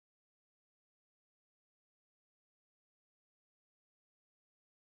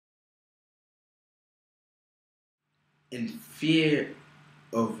in fear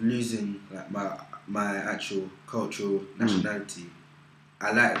of losing like my actual cultural nationality,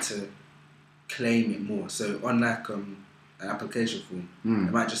 I like to claim it more. So on like an application form,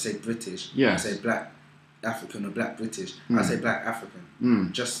 it might just say British. Yes. Say Black African or Black British. I say Black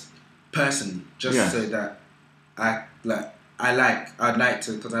African. Just personally, so that I'd like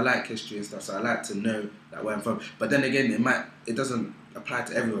to, because I like history and stuff. So I like to know that where I'm from. But then again, it doesn't apply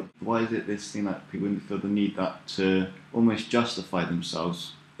to everyone. Why is it this thing that people feel the need that to almost justify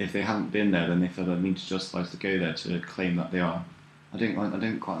themselves? If they haven't been there, then they feel the need to justify to go there to claim that they are. I don't quite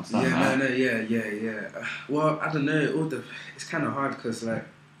understand that. Yeah. Well, I don't know. It's kind of hard because like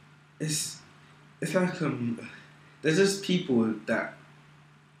it's like there's just people that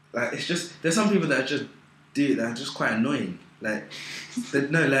like there's some people that just do that are just quite annoying. Like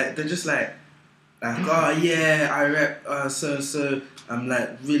they're just like oh yeah, I rep so I'm like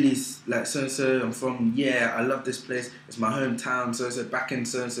really like so I'm from I love this place, it's my hometown, so back in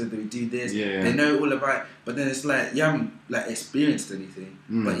so they do this. They know all about it, but then it's like you haven't like experienced anything,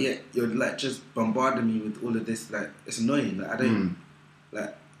 but yet you're like just bombarding me with all of this. Like it's annoying. Like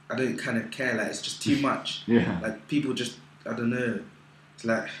I don't kind of care. Like it's just too much. Like people just, I don't know. It's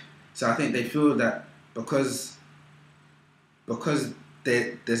like, so I think they feel that because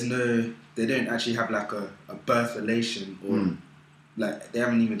they don't actually have like a birth relation, or like they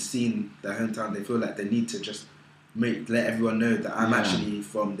haven't even seen their hometown. They feel like they need to just let everyone know that I'm actually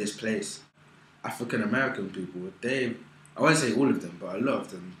from this place. African American people, I won't say all of them, but a lot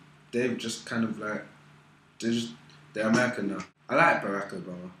of them, they've just kind of like, they're American now. I like Barack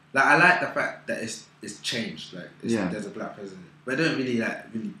Obama. Like I like the fact that it's changed. Like there's a black president, but it don't really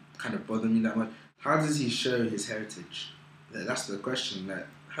kind of bother me that much. How does he show his heritage? Like, that's the question. Like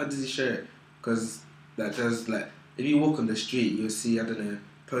how does he show it? Because like there's like if you walk on the street, you'll see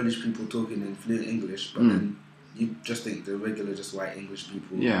Polish people talking in fluent English, but then you just think the regular just white English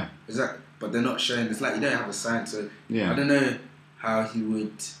people. But they're not showing. It's like you don't have a sign, so I don't know how he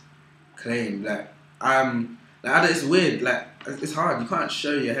would claim it's weird. Like it's hard. You can't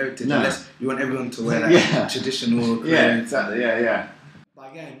show your heritage unless you want everyone to wear like traditional clothes. Yeah, exactly.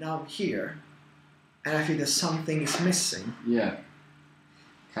 But again, now I'm here, and I feel that something is missing.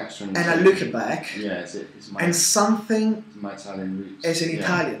 And I look back. And something my Italian roots. is in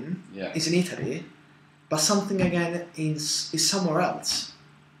Italian. Is in Italy, but something again is somewhere else.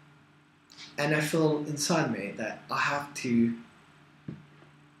 And I feel inside me that I have to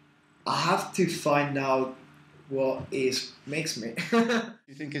find out what makes me. Do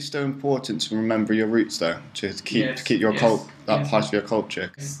you think it's so important to remember your roots, though, to keep your part of your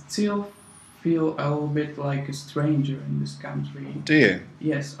culture? I still feel a little bit like a stranger in this country. Do you?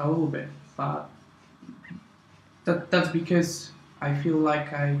 Yes, a little bit, but that's because I feel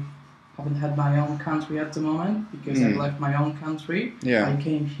like I haven't had my own country at the moment, because I left my own country. I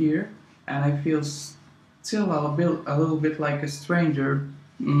came here, and I feel still a little bit like a stranger.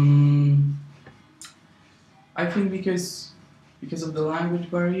 I think because of the language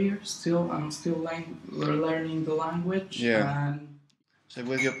barrier, I'm still learning the language. And so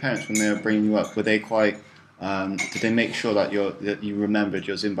with your parents, when they were bringing you up, were they quite? Did they make sure that you remembered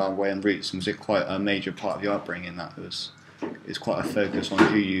your Zimbabwean roots? And was it quite a major part of your upbringing that is quite a focus on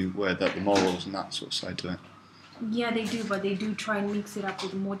who you were, the morals and that sort of side to it? Yeah, they do, but they do try and mix it up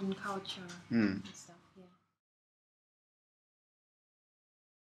with modern culture.